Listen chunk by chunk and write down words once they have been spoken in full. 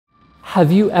Have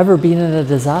you ever been in a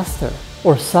disaster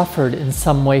or suffered in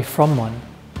some way from one?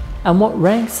 And what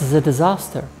ranks as a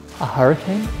disaster? A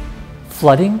hurricane?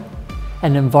 Flooding?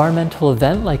 An environmental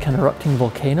event like an erupting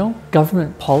volcano?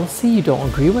 Government policy you don't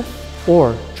agree with?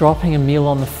 Or dropping a meal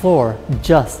on the floor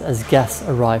just as guests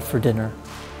arrive for dinner?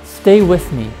 Stay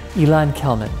with me, Ilan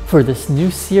Kelman, for this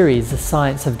new series, The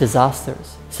Science of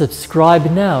Disasters. Subscribe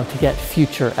now to get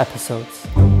future episodes.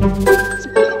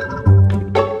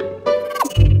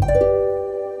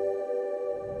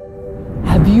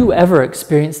 Have you ever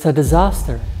experienced a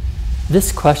disaster?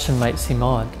 This question might seem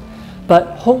odd,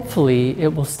 but hopefully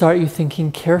it will start you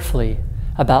thinking carefully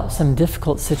about some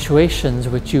difficult situations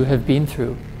which you have been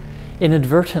through,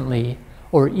 inadvertently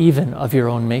or even of your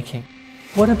own making.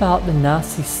 What about the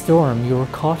nasty storm you were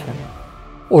caught in?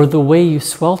 Or the way you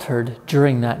sweltered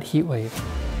during that heat wave?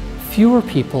 Fewer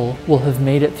people will have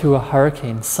made it through a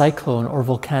hurricane, cyclone, or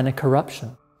volcanic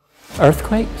eruption.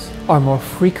 Earthquakes are more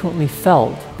frequently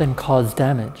felt than cause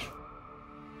damage.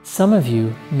 Some of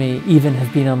you may even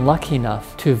have been unlucky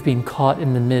enough to have been caught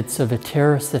in the midst of a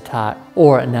terrorist attack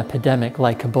or an epidemic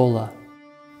like Ebola.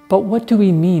 But what do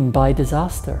we mean by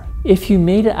disaster? If you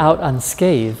made it out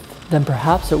unscathed, then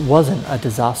perhaps it wasn't a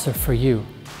disaster for you,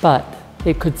 but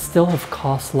it could still have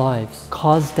cost lives,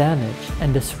 caused damage,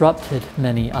 and disrupted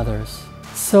many others.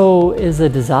 So is a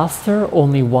disaster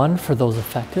only one for those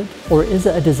affected? Or is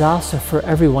it a disaster for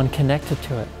everyone connected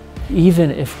to it?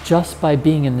 Even if just by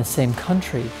being in the same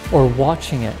country, or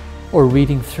watching it, or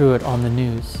reading through it on the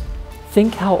news.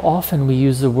 Think how often we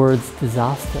use the words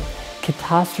disaster,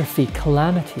 catastrophe,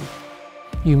 calamity.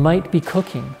 You might be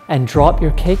cooking and drop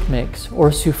your cake mix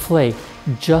or souffle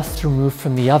just removed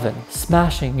from the oven,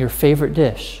 smashing your favorite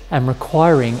dish and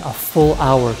requiring a full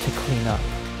hour to clean up.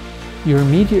 Your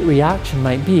immediate reaction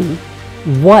might be,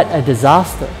 what a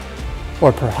disaster!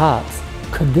 Or perhaps,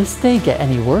 could this day get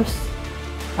any worse?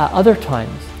 At other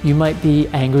times, you might be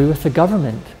angry with the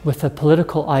government, with a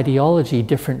political ideology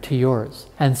different to yours,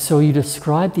 and so you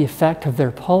describe the effect of their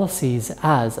policies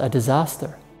as a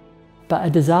disaster. But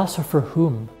a disaster for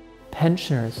whom?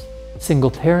 Pensioners, single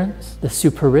parents, the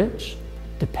super rich?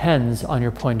 Depends on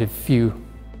your point of view.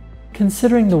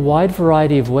 Considering the wide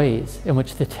variety of ways in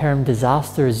which the term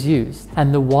disaster is used,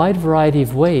 and the wide variety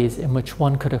of ways in which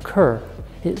one could occur,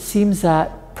 it seems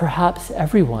that perhaps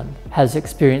everyone has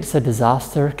experienced a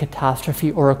disaster,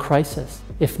 catastrophe, or a crisis,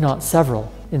 if not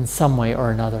several, in some way or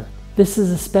another. This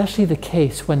is especially the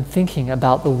case when thinking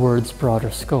about the word's broader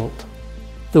scope.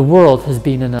 The world has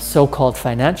been in a so-called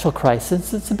financial crisis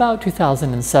since about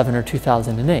 2007 or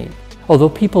 2008, although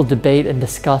people debate and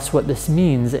discuss what this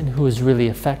means and who is really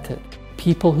affected.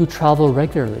 People who travel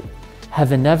regularly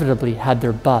have inevitably had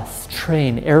their bus,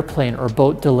 train, airplane, or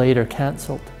boat delayed or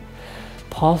cancelled,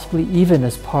 possibly even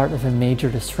as part of a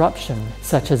major disruption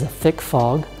such as a thick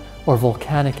fog or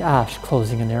volcanic ash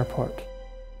closing an airport.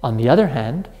 On the other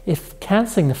hand, if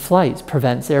cancelling the flights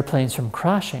prevents airplanes from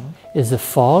crashing, is the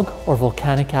fog or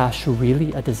volcanic ash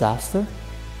really a disaster?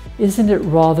 Isn't it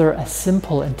rather a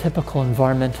simple and typical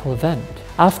environmental event?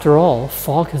 After all,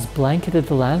 fog has blanketed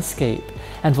the landscape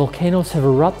and volcanoes have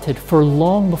erupted for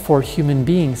long before human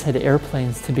beings had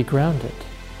airplanes to be grounded.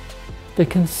 The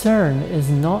concern is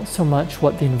not so much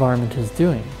what the environment is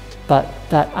doing, but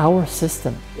that our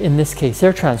system, in this case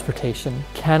air transportation,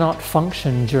 cannot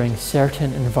function during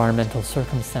certain environmental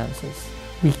circumstances.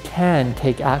 We can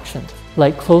take actions,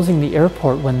 like closing the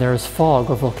airport when there is fog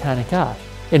or volcanic ash,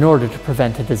 in order to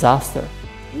prevent a disaster.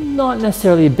 Not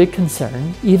necessarily a big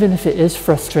concern, even if it is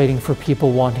frustrating for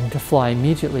people wanting to fly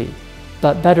immediately,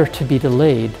 but better to be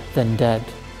delayed than dead.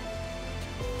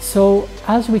 So,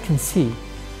 as we can see,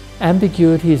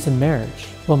 ambiguities emerge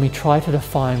when we try to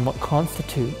define what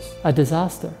constitutes a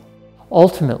disaster.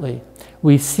 Ultimately,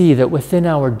 we see that within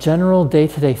our general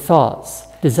day-to-day thoughts,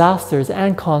 disasters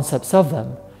and concepts of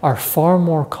them are far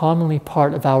more commonly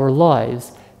part of our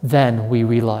lives than we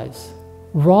realize.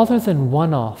 Rather than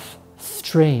one-off,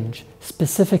 strange,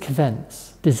 specific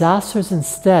events, disasters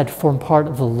instead form part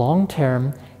of the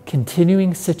long-term,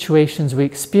 continuing situations we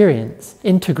experience,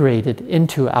 integrated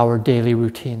into our daily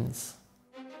routines.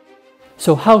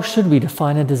 So how should we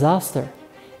define a disaster?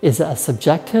 Is it a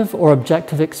subjective or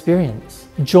objective experience?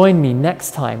 Join me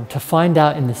next time to find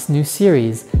out in this new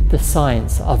series, The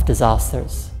Science of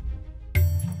Disasters.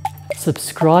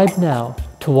 Subscribe now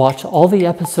to watch all the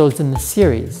episodes in the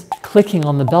series, clicking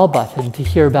on the bell button to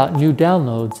hear about new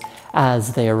downloads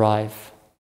as they arrive.